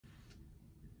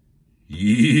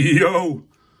Yo!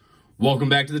 Welcome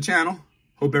back to the channel.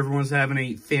 Hope everyone's having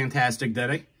a fantastic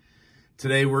day.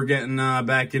 Today we're getting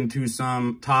back into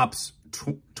some TOPPS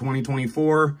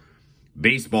 2024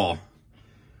 baseball.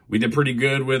 We did pretty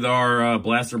good with our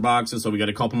blaster boxes, so we got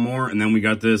a couple more, and then we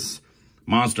got this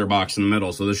monster box in the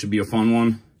middle, so this should be a fun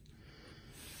one.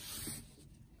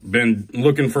 Been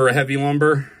looking for a heavy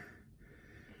lumber.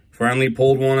 Finally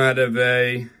pulled one out of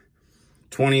a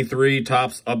 23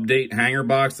 TOPPS update hanger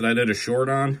box that I did a short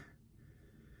on.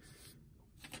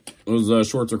 Those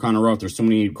shorts are kind of rough. There's so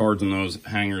many cards in those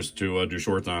hangers to do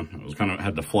shorts on. I was kind of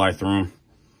had to fly through them.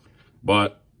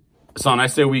 But, son, I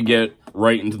say we get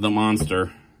right into the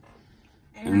monster.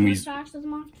 And how much stocks does the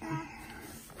monster have?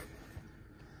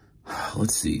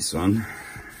 Let's see, son.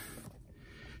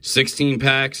 16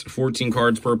 packs, 14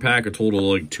 cards per pack, a total of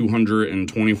like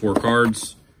 224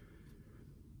 cards.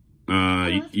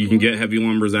 You can get heavy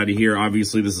lumbers out of here.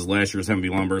 Obviously, this is last year's heavy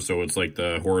lumber, so it's like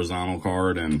the horizontal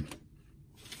card and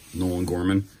Nolan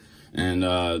Gorman. And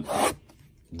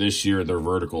this year, they're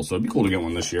vertical, so it'd be cool to get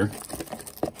one this year.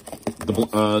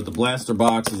 The blaster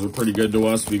boxes are pretty good to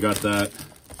us. We got that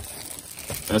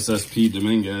SSP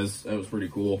Dominguez. That was pretty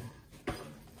cool.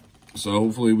 So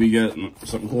hopefully we get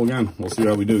something cool again. We'll see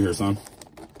how we do here, son.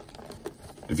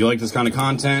 If you like this kind of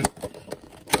content,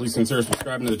 please consider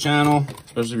subscribing to the channel,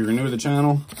 especially if you're new to the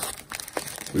channel.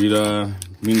 We'd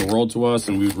mean the world to us,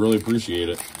 and we'd really appreciate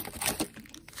it.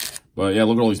 But yeah,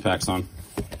 look at all these packs, son.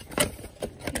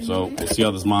 So let's see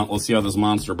how this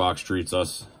monster box treats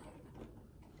us.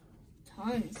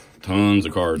 Tons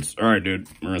of cards. All right, dude.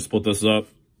 We're gonna split this up.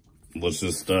 Let's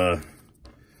just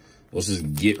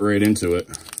get right into it.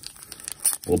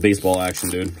 A little baseball action,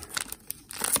 dude.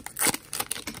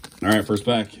 All right, first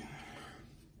pack.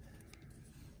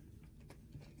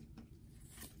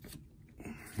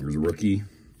 Here's a rookie.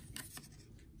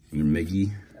 And a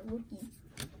Miggy.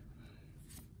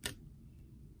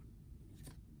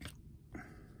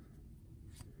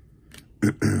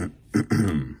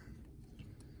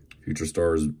 Future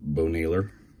Stars Bo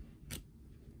Naylor.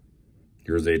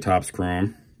 Here's a TOPPS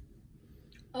Chrome.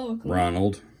 Oh, cool.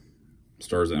 Ronald.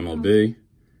 Stars MLB.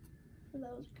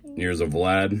 That was cool. Here's a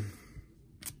Vlad.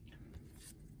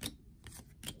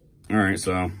 All right,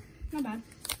 so Not bad.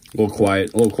 a little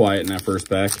quiet in that first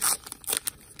pack.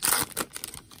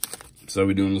 So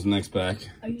we doing this next pack.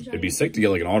 It'd be sick to get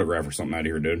like an autograph or something out of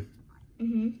here, dude.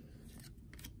 You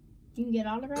can get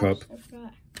autographs? Cup. I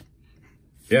forgot.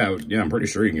 Yeah, I'm pretty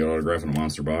sure you can get an autograph in a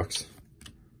monster box.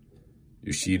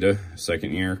 Yoshida,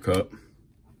 second year, cup.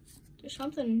 There's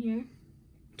something in here.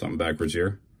 Something backwards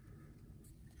here.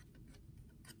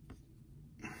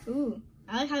 Ooh,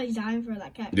 I like how he's dying for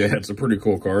that cat. Yeah, it's a pretty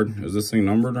cool card. Is this thing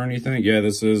numbered or anything? Yeah,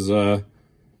 this is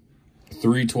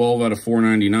 312 out of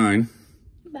 499.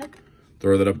 Back.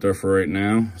 Throw that up there for right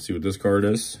now. See what this card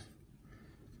is.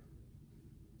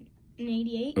 An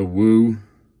 88. A Woo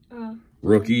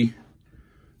rookie,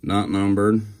 not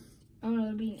numbered. Oh no,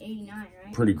 it'll be an 89,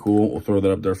 right? Pretty cool. We'll throw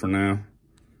that up there for now.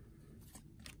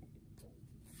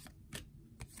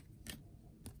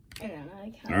 I don't know,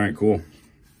 like how. All right, cool.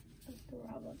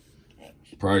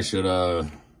 Probably should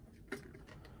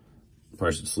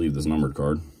sleeve this numbered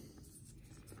card.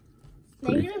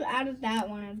 They could have added that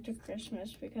one after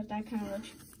Christmas because that kind of looks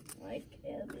like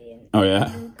it'll be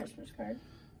an Christmas card.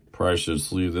 Probably should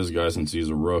sleeve this guy since he's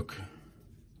a rook.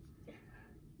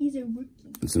 He's a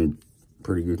rookie. It's in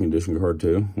pretty good condition card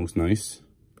too. Looks nice.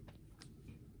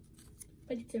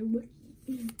 But it's a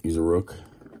rookie. He's a rook.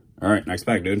 All right, next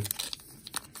pack, dude.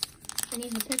 And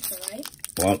he's a pitcher, right?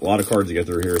 A lot of cards to get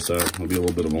through here, so it'll be a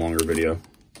little bit of a longer video.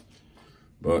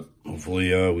 But hopefully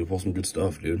we pull some good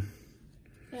stuff, dude.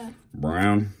 Yeah.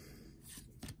 Brown.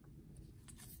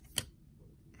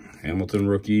 Hamilton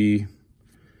rookie.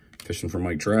 Fishing for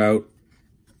Mike Trout.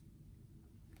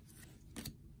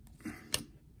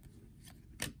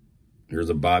 Here's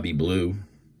a Bobby Blue.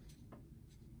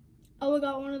 Oh, we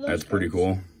got one of those. That's pretty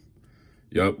cool.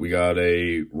 Yep, we got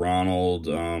a Ronald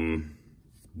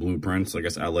blueprints. I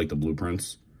guess I like the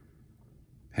blueprints.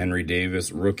 Henry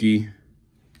Davis rookie.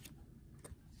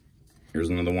 Here's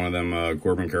another one of them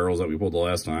Corbin Carrolls that we pulled the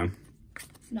last time.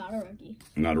 Not a rookie.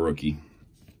 Not a rookie.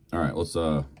 All right, let's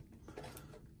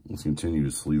continue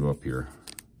to sleeve up here.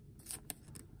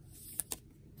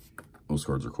 Those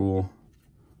cards are cool.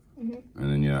 And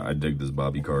then yeah, I dig this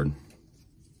Bobby card.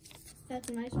 That's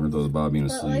a nice We're gonna one. throw the Bobby in a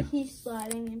But sleeve. like he's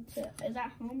sliding into. Is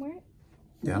that home right?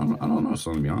 Yeah, I don't know,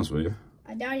 son, to be honest with you.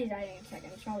 I doubt he's riding in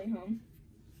second. It's probably home.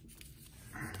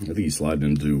 I think he slid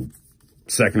into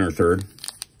second or third.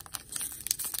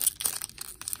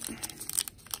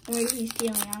 Or maybe he's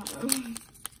stealing, I don't know.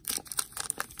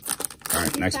 All All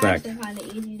right, next pack. They're kind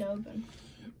of easy to open.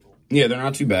 Yeah, they're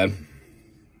not too bad.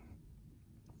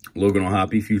 Logan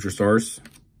O'Hoppe, Future Stars.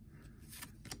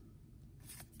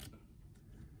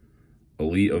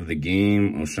 Elite of the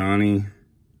Game, Oshani,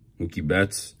 Mookie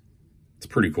Betts. It's a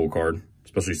pretty cool card,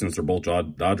 especially since they're both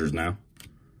Dodgers now.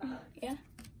 Yeah.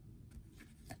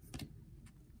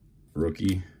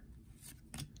 Rookie.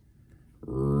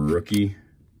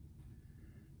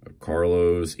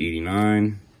 Carlos,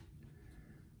 89.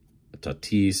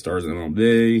 Tatis, Stars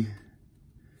MLB.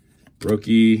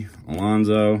 Rookie,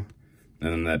 Alonso. And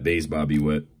then that base, Bobby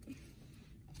Witt.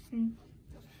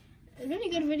 It's been a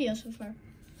good video so far.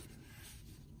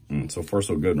 So far,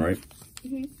 so good, right?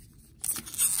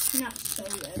 Not so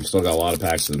good. We still got a lot of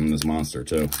packs in this monster,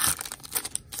 too.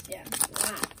 Yeah,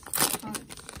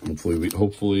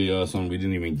 Hopefully, some we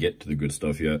didn't even get to the good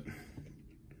stuff yet.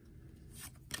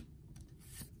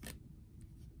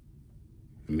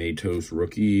 Matos,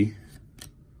 rookie.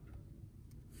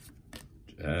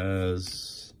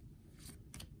 Jazz.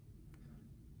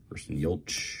 Person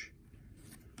Yelch.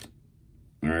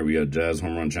 All right, we got Jazz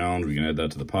Home Run Challenge. We can add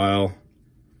that to the pile.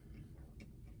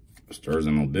 Stars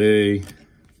MLB.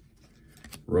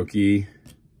 Rookie.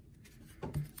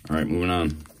 All right, moving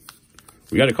on.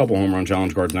 We got a couple Home Run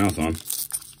Challenge cards now, son.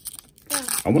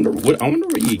 I wonder what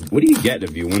do you get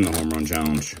if you win the Home Run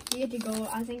Challenge? You get to go,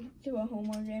 I think, to a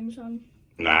home run game, son.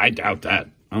 Nah, I doubt that.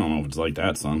 I don't know if it's like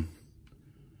that, son.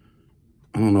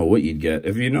 I don't know what you'd get.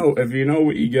 If you know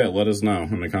what you get, let us know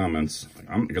in the comments.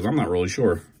 Because I'm not really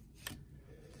sure.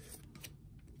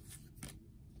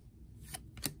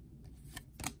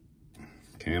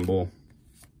 Campbell.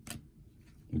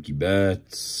 Mookie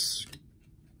Betts.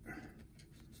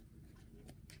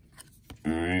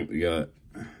 All right, we got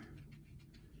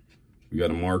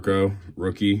a Marco,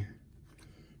 rookie.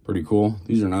 Pretty cool.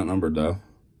 These are not numbered, though.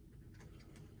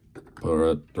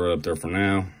 Throw it up there for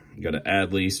now. You got an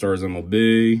Adley, Stars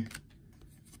MLB.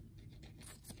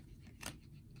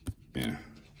 Yeah.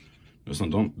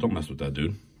 Listen, don't mess with that,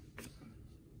 dude.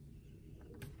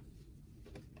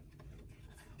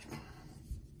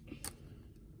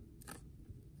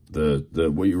 The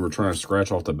what you were trying to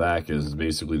scratch off the back is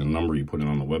basically the number you put in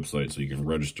on the website so you can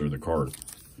register the card.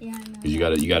 Yeah, I know.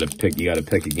 Because you gotta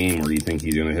pick a game where you think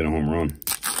he's gonna hit a home run.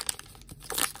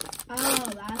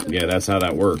 Oh, that's how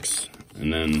that works.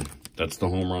 And then that's the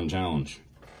Home Run Challenge.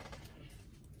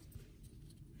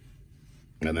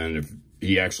 And then if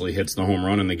he actually hits the home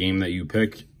run in the game that you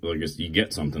pick, I guess you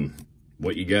get something.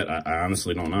 What you get, I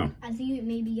honestly don't know. I think you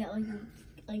maybe get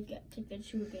like tickets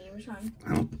to a game or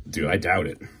something. Dude, I doubt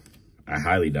it. I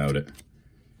highly doubt it.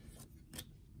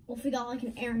 Well, if we got like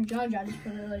an Aaron Judge, I just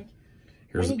put it like.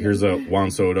 Here's a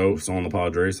Juan Soto still on the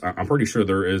Padres. I'm pretty sure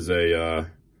there is a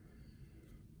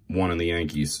one in the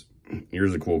Yankees.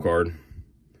 Here's a cool card.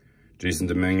 Jason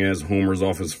Dominguez homers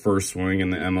off his first swing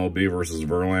in the MLB versus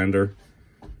Verlander.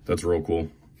 That's real cool.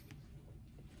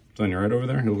 Son, you right over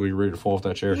there? He'll be ready to fall off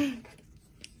that chair.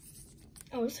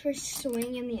 Oh, his first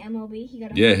swing in the MLB. He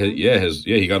got a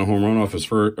he got a home run off his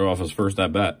first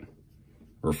at bat,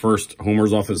 or first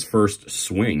homers off his first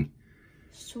swing.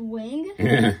 Swing?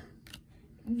 Yeah.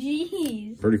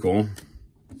 Jeez. Pretty cool.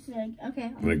 It's like,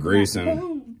 okay. And a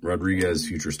Grayson, Rodriguez,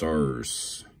 Future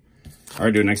Stars. All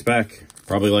right, dude, next pack.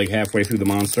 Probably like halfway through the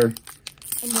monster.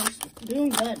 And we're doing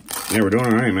good. Yeah, we're doing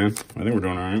all right, man. I think we're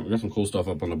doing all right. We got some cool stuff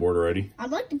up on the board already. I'd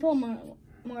like to pull more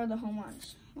of the home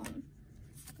runs.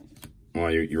 Well,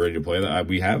 you ready to play that?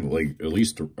 We have, like, at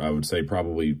least, I would say,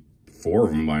 probably 4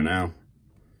 of them by now.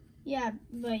 Yeah,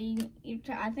 but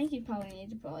I think you probably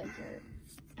need to put, like, your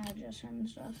address and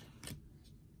stuff.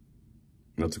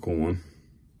 That's a cool one.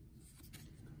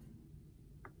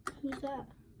 Who's that?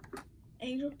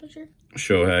 Angel picture?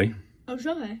 Shohei. Oh,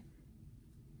 Shohei.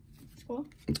 It's cool.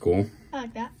 It's cool. I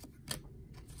like that.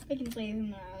 I can sleeve him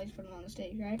and I always put him on the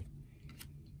stage, right?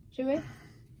 Should we?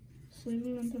 Sleeve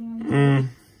him and put him on the stage.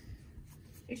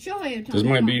 It's Shohei. This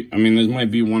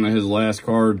might be one of his last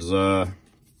cards on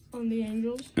the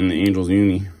Angels. In the Angels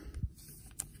uni. Here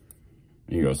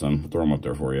you go, son. I'll throw them up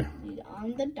there for you. He's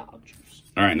on the Dodgers.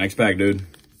 All right, next pack, dude.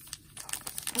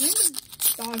 I think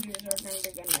the Dodgers are going to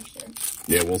be good next year.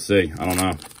 Yeah, we'll see. I don't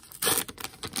know.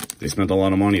 They spent a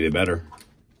lot of money. They better.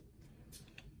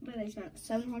 But they spent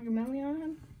 $700 million on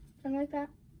him, something like that.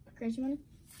 Crazy money.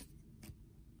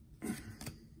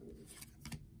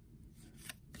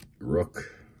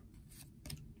 Rook.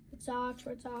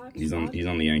 Red Sox. He's on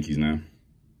the Yankees now.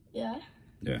 Yeah.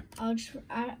 Yeah. Verdugo.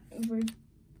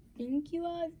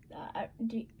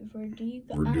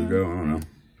 I don't know.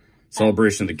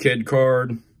 Celebration of the Kid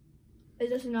card. Is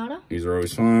this Sonata? These are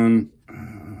always fun.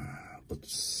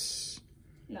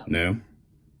 No.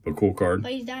 A cool card.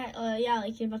 But he's that, yeah,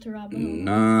 like he's about to rob him.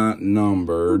 Not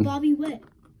numbered. Bobby Witt.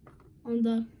 On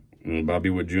the... Bobby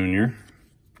Wood Jr. I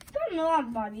don't know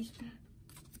about Bobby's.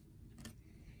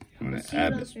 I'm gonna See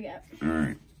add what it. else we got. All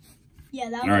right. Yeah,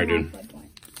 that was All right, dude. my point.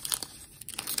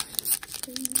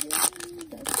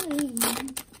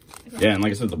 Yeah, and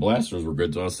like I said, the blasters were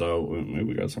good to us, so maybe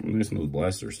we got something nice in those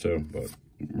blasters too. But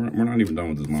we're not even done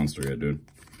with this monster yet, dude.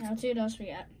 Now let's see what else we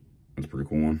got. That's a pretty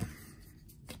cool one.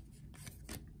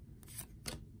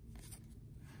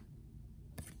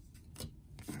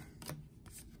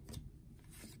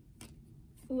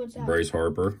 Ooh, what's that? Bryce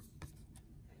Harper.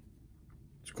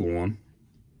 It's a cool one.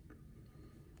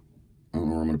 I don't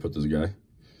know where I'm gonna put this guy.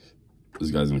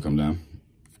 This guy's gonna come down.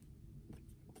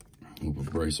 We'll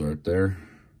put Bryce right there.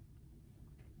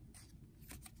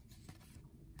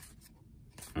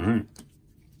 All right.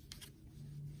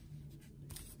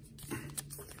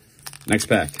 Next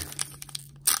pack.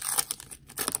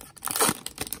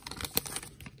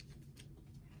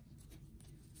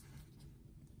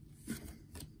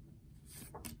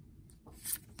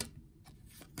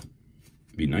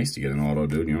 Be nice to get an auto,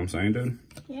 dude. You know what I'm saying, dude?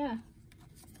 Yeah.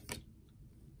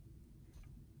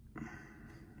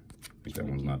 I think that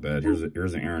one's not bad. Here's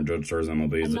an Aaron Judge Stars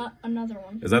MLB. Another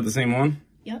one. Is that the same one?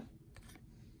 Yep.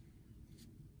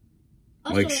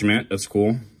 Mike Schmidt. That's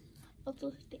cool.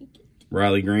 Also, thank you.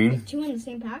 Riley Green. 2 in the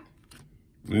same pack?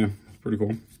 Yeah, it's pretty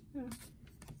cool. Yeah.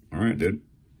 All right, dude.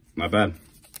 Not bad.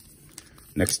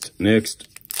 Next.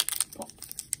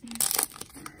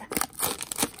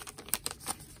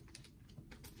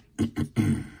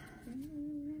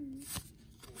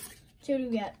 So what do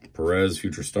we get? Perez,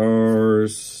 Future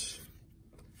Stars.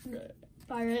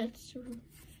 Pirates.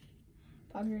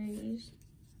 Padres.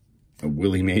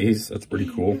 Willie Mays. That's pretty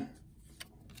cool.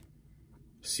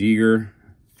 Seager.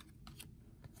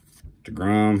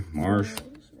 DeGrom. Marsh.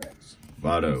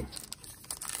 Votto.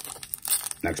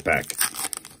 Next pack.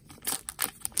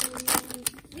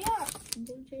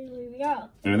 Yeah.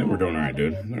 I think we're doing all right,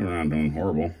 dude. We're not doing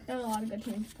horrible. There's a lot of good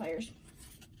teams players.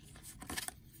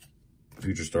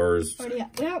 Future Stars. What do you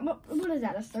got? What is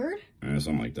that, a third?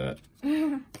 Something like that.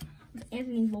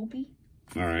 Anthony Volpe.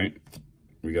 All right.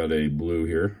 We got a blue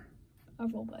here. A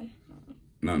Volpe.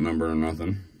 Not numbered or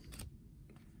nothing.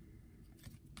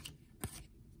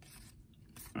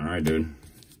 All right, dude.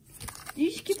 Did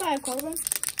you skip by a carbon?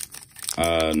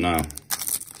 No.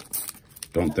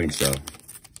 Don't think so.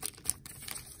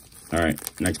 All right,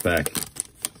 next pack.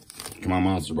 Come on,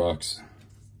 Monster Box.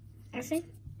 I think.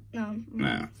 No.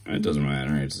 Nah, it doesn't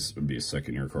matter. It's just would be a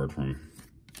second-year card from him.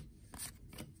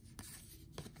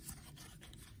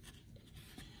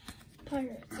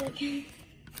 Pirates.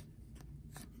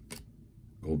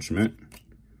 Goldschmidt.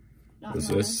 Not Is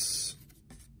mine. this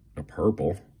a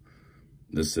purple?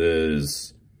 This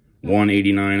is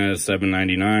 189 out of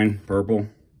 799 purple.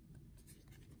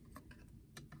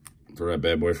 Throw that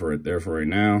bad boy for right there for right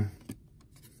now.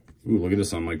 Ooh, look at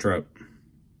this on Mike Trout.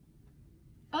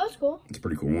 Oh, that's cool. It's a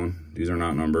pretty cool one. These are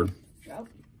not numbered. Trout.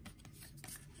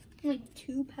 Like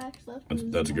 2 packs left.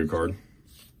 That's a good card.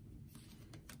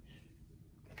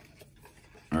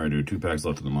 All right, dude. 2 packs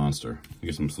left of the monster.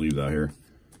 Get some sleeves out here.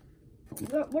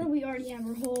 What do we already have?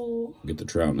 Our whole. Get the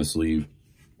Trout in a sleeve.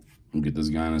 We'll get this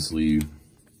guy in a sleeve.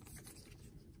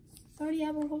 Already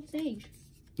have our whole stage.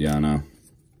 Yeah, I know.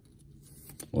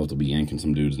 We'll have to be yanking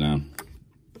some dudes down.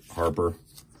 Harper.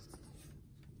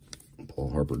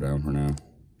 Pull Harper down for now.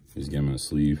 Just get him in a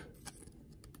sleeve.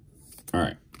 All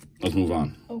right, let's move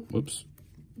on. Oh. Whoops.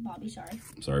 Bobby, sorry.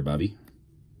 Sorry, Bobby.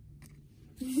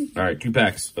 All right, 2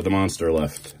 packs of the monster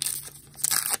left.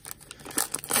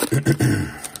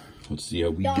 Let's see how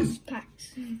we do.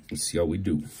 Packs. Let's see how we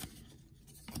do.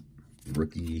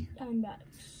 Rookie.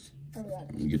 Diamondbacks.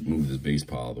 Let me move this base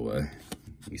pile out of the way.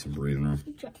 Need some breathing room.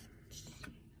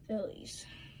 Phillies.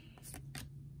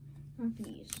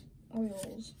 Rockies.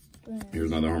 Orioles. Boom.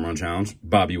 Here's another home run challenge.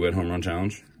 Bobby Witt home run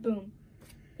challenge. Boom.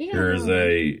 Here's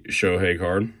a Shohei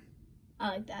card. I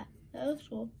like that. That looks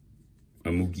cool. A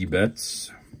Mookie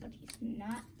Betts. But he's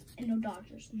not in no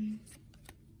Dodgers.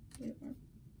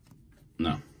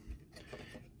 No.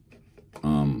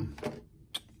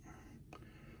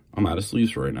 I'm out of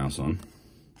sleeves for right now, son.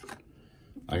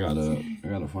 I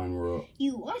gotta find where.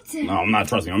 You what? No, I'm not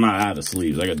trusting. I'm not out of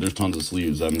sleeves. There's tons of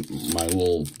sleeves. My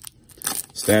little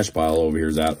stash pile over here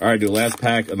is out. All right, dude. Last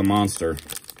pack of the monster.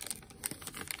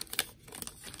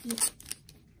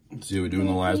 Let's see what we do in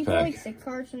the last Can you put, pack. like 6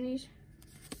 cards in these?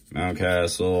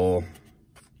 Mountcastle.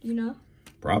 Do you know?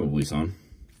 Probably, son.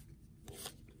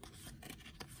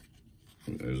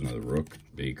 There's another Rook.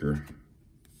 Baker.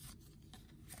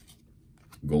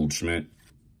 Goldschmidt.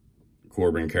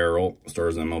 Corbin Carroll,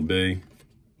 Stars MLB.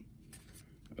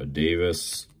 A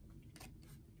Davis.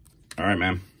 All right,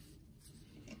 man.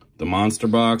 The monster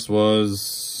box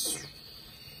was,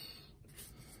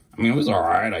 I mean, it was all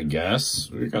right, I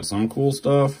guess. We got some cool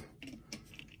stuff. It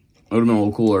would have been a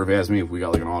little cooler if you asked me if we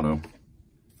got like an auto.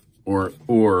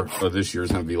 Or this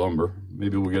year's Heavy Lumber.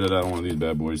 Maybe we'll get it out of one of these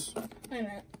bad boys. Wait a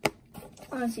minute.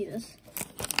 I want to see this.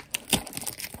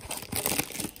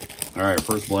 All right,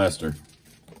 first blaster.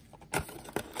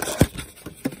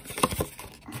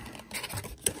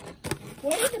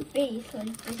 What is the base?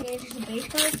 Like, is it just a base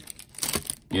card?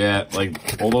 Yeah,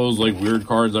 like all those like weird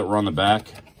cards that were on the back.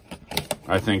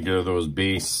 I think those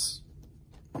base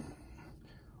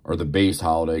or the base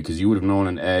holiday, because you would have known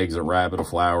an eggs, a rabbit, a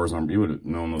flowers, you would have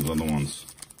known those other ones.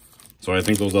 So I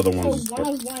think those other ones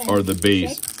are the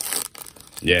base.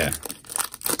 Yeah.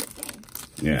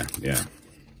 Yeah, yeah.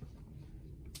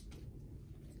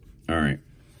 All right.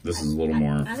 This is a little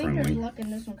more I think friendly. there's luck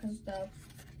in this one because the...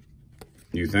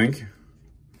 You think?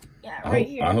 Yeah, right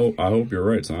here. I hope you're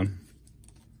right, son.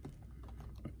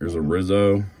 Here's a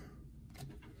Rizzo.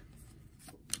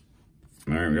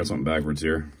 All right, we got something backwards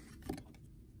here.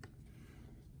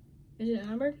 Is it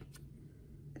numbered?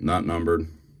 Not numbered.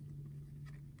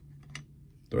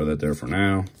 Throw that there for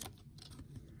now.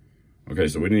 Okay,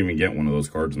 so we didn't even get one of those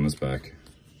cards in this pack.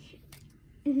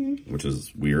 Which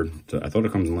is weird. I thought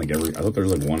it comes in like I thought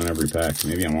there's like one in every pack.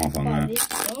 Maybe I'm off on that.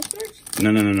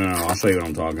 No. I'll show you what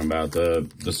I'm talking about.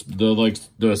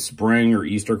 The spring or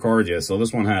Easter cards. Yeah, so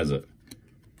this one has it.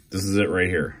 This is it right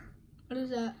here. What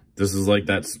is that? This is like,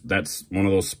 that's one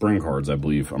of those spring cards, I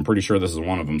believe. I'm pretty sure this is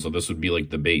one of them, so this would be like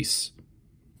the base.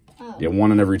 Oh. Yeah,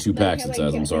 one in every 2 packs, it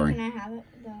says, I'm sorry. Can I have it?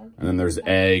 And then there's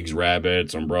eggs,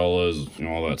 rabbits, umbrellas, you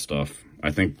know, all that stuff.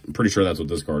 I'm pretty sure that's what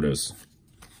this card is.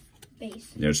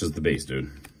 Base. Yeah, it's just the base, dude.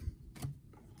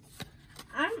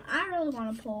 I really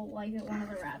want to pull, like, one of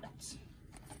the rabbits.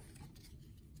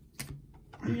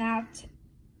 Not...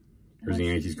 Here's the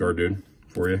Yankees card, dude,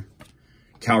 for you.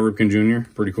 Cal Ripken Jr.,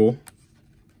 pretty cool.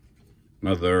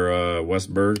 Another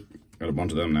Westberg. Got a bunch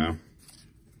of them now.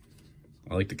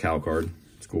 I like the Cal card.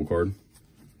 It's a cool card.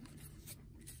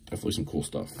 Definitely some cool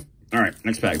stuff. All right,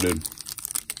 next pack, dude.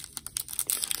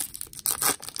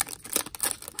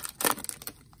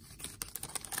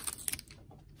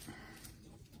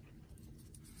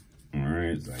 All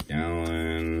right, Zach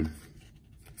Allen.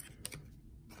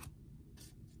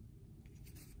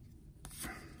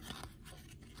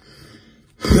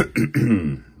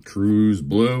 Cruz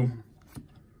Blue.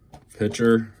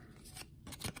 Pitcher.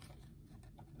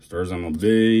 Stars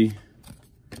MLB.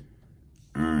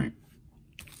 All right.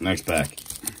 Next pack.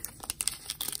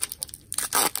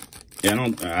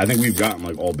 Yeah, I think we've gotten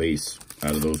like all base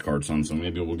out of those cards, son. So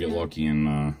maybe we'll get lucky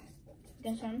and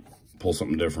pull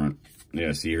something different.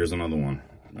 Yeah, see, here's another one.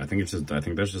 I think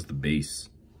that's just the base.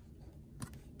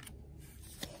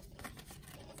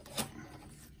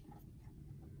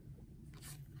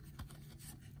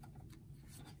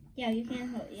 Yeah, you can't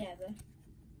hold, yeah, but...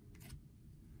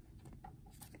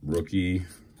 Rookie.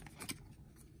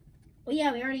 Well,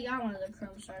 yeah, we already got one of the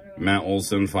Chrome Stars. Matt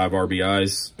Olson, 5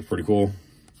 RBIs. Pretty cool.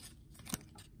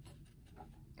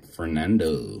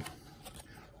 Fernando.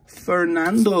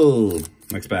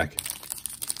 Next pack.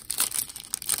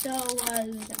 So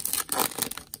was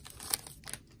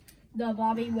the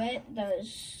Bobby Witt, the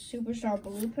Superstar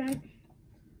Blueprint?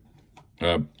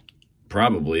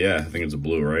 Probably, yeah. I think it's a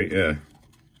blue, right? Yeah.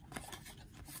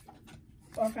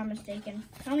 Or if I'm mistaken.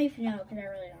 Tell me if you know, because I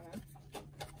really don't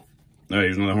know. Oh,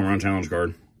 here's another home run challenge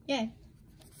card. Yeah.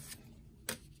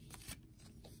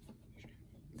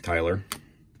 Tyler.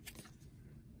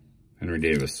 Henry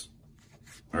Davis.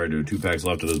 All right, dude. 2 packs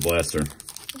left of this blaster.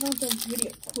 I want this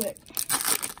video quick.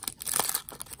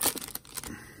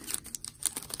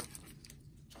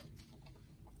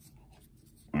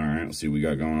 All right, let's see what we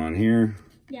got going on here.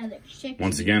 Yeah, there's 6.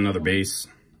 Once again, another base.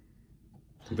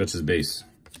 I think that's his base.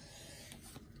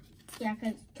 Yeah,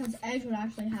 because eggs would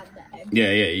actually have the egg.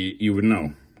 Yeah, you would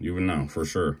know. You would know, for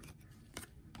sure.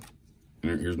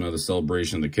 Here's another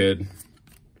celebration of the kid.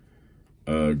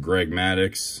 Greg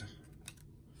Maddux.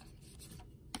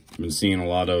 I've been seeing a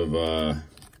lot of,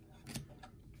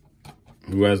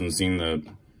 who hasn't seen the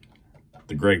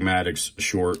Greg Maddux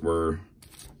short where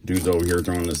dude's over here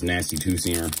throwing this nasty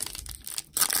 2-seamer.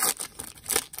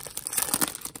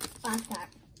 Last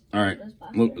pack. All right,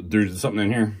 look, there's something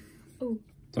in here. Ooh.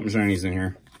 Something shiny's in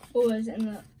here. What was in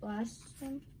the last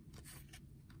one?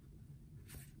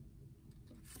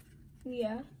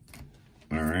 Yeah.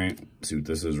 All right, let's see what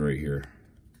this is right here.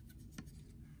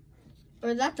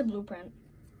 Or is that the blueprint?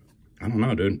 I don't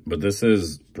know, dude. But this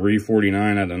is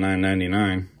 $349 out of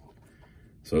 $9.99.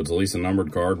 So it's at least a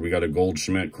numbered card. We got a Gold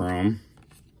Schmidt Chrome.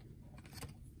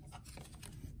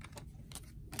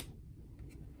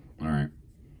 All right.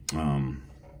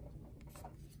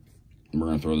 We're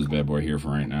going to throw this bad boy here for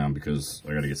right now because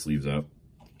I got to get sleeves out.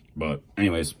 But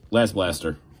anyways, last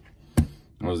blaster. That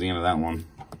was the end of that one.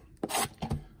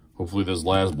 Hopefully this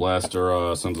last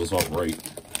blaster sends us off right.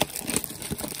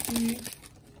 We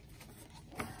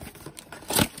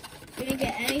didn't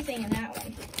get anything in that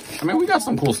one. I mean, we got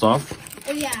some cool stuff.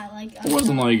 Oh yeah, like It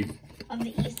wasn't like of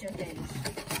the Easter things.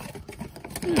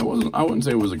 Yeah, it wasn't. I wouldn't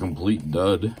say it was a complete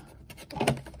dud.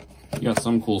 You got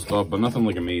some cool stuff, but nothing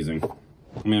like amazing.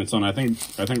 I mean, it's on. I think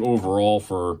overall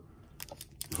for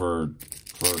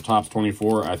Topps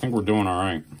 24, I think we're doing all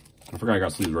right. I forgot I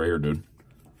got sleeves right here, dude.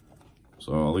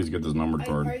 So I'll at least get this numbered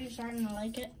card. Are you starting to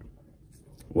like it?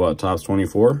 What, Topps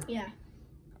 24? Yeah.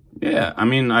 Yeah, I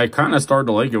mean, I kind of started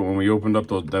to like it when we opened up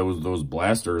those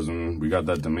blasters and we got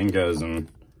that Dominguez, and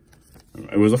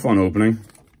it was a fun opening.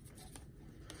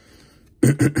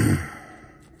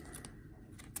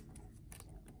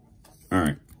 All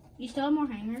right. You still have more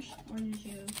hangers, or did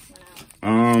you run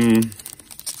out?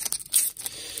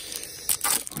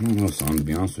 I don't know, son, to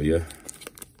be honest with you.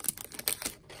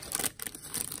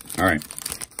 All right.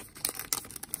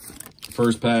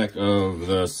 First pack of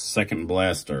the second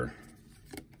blaster.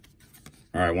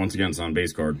 All right, once again, son,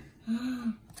 base card.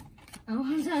 Oh,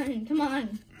 I'm done. Come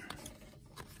on.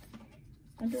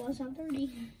 I'll do us on 30.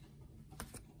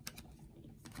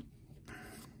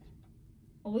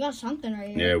 Oh, we got something right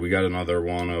here. Yeah, we got another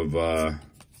one of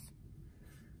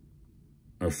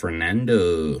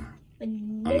Fernando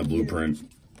on the blueprint.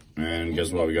 And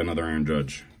guess what? We got another Aaron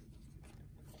Judge.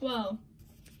 Whoa.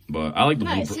 But I like the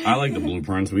I like the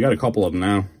blueprints. We got a couple of them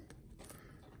now.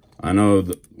 I know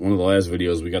one of the last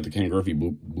videos we got the Ken Griffey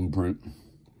blueprint.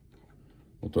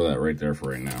 We'll throw that right there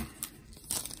for right now.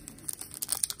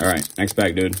 All right, next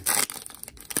pack, dude.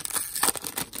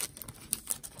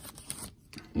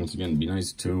 Once again, it'd be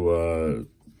nice to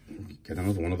get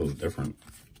another one of those different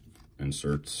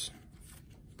inserts.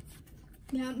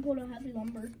 You haven't pulled a heavy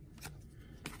lumber.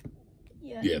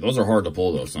 Yeah, those are hard to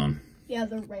pull though, son. Yeah,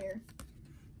 they're rare.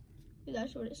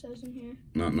 That's what it says in here.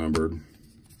 Not numbered.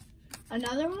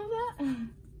 Another one of that?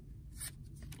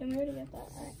 Didn't we already get that?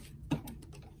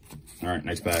 All right,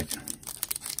 next pack.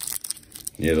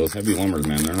 Yeah, those heavy lumbers,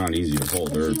 man, they're not easy to pull.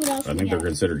 I think they're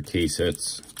considered case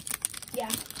hits. Yeah.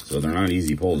 So they're not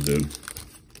easy pulls, dude.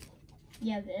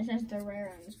 Yeah, it says they're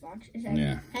rare on this box. It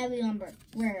says heavy lumber,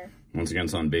 rare. Once again,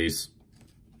 it's on base.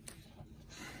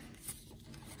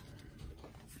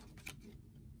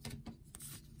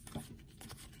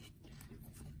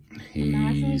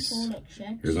 Here's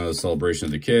another celebration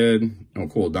of the kid. Oh,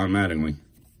 cool, Don Mattingly.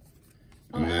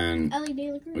 And then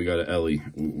we got an Ellie,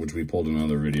 which we pulled in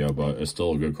another video, but it's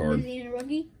still a good card. Is he a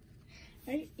rookie?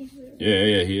 Right?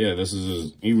 Yeah. This is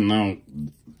his, even though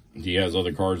he has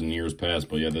other cards in years past,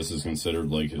 but yeah, this is considered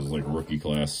like his rookie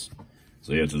class.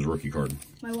 So yeah, it's his rookie card.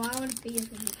 Why would it be his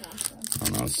rookie class though? I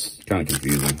don't know, it's kind of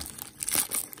confusing.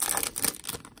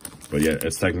 But yeah,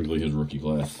 it's technically his rookie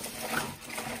class.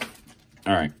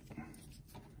 All right.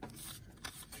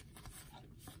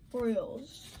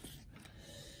 Orioles.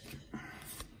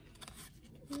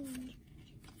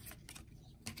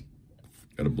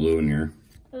 Got a blue in here.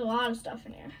 There's a lot of stuff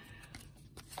in here.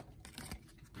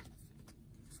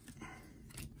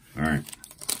 All right.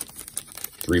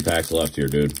 3 packs left here,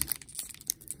 dude.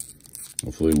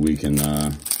 Hopefully we can,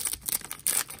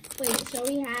 Wait, so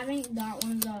we haven't got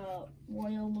one of the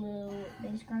royal blue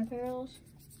base card parallels?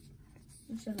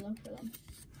 We should look for them.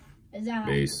 Is that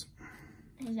base?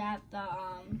 Is that the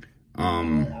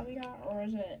that we got, or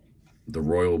is it the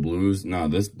royal blues? No,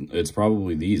 it's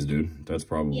probably these, dude. That's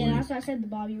probably, yeah. That's what I said. The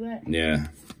Bobby Witt. Yeah,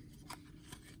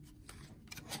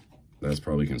 that's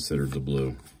probably considered the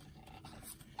blue.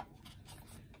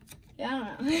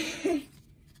 Yeah, I don't know.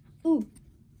 Ooh.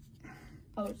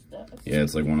 Oh, yeah,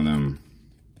 it's like one of them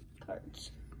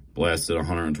cards. Blasted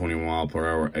 120 mile per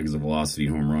hour exit velocity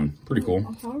home run. Pretty cool.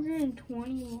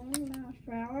 121 miles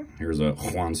per hour. Here's a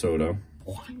Juan Soto.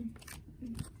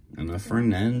 And a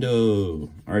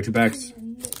Fernando. All right, 2 packs.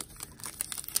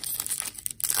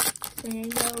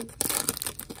 Fernando.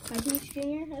 Tatis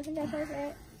Jr. I think that's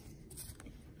right.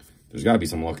 There's got to be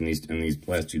some luck in these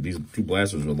last two. These 2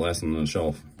 blasters were the last on the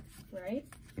shelf. Right.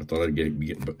 I thought I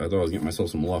was getting myself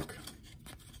some luck.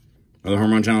 Another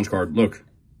home run challenge card. Look.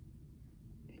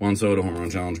 Juan Soto home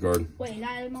run challenge card. Wait, is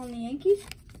that him on the Yankees?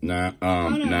 Nah,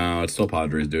 no, it's still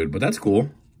Padres, dude. But that's cool.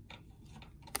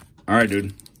 All right,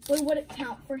 dude. Wait, would it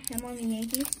count for him on the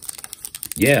Yankees?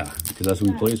 Yeah, because that's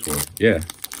who he plays for. Yeah.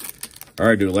 All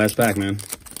right, dude. Last pack, man.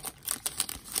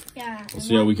 Yeah. Let's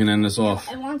see how we can end this off.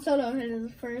 And Juan Soto hit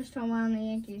his first home run on the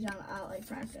Yankees on outright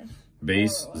practice.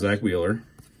 Base, Zach Wheeler.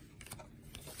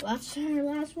 That's our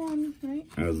last one, right?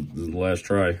 That was the last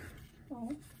try.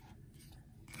 Oh.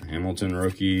 Hamilton,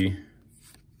 rookie.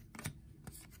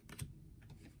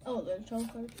 Oh, there's so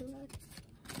close to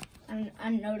that. I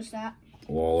noticed that.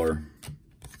 Waller.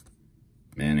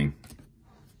 Manning.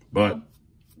 But,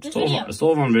 Just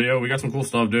still on video. We got some cool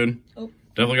stuff, dude. Oh.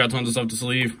 Definitely got tons of stuff to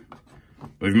sleeve.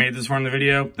 We've made this far in the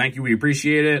video. Thank you. We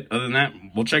appreciate it. Other than that,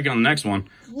 we'll check you on the next one.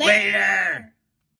 Later!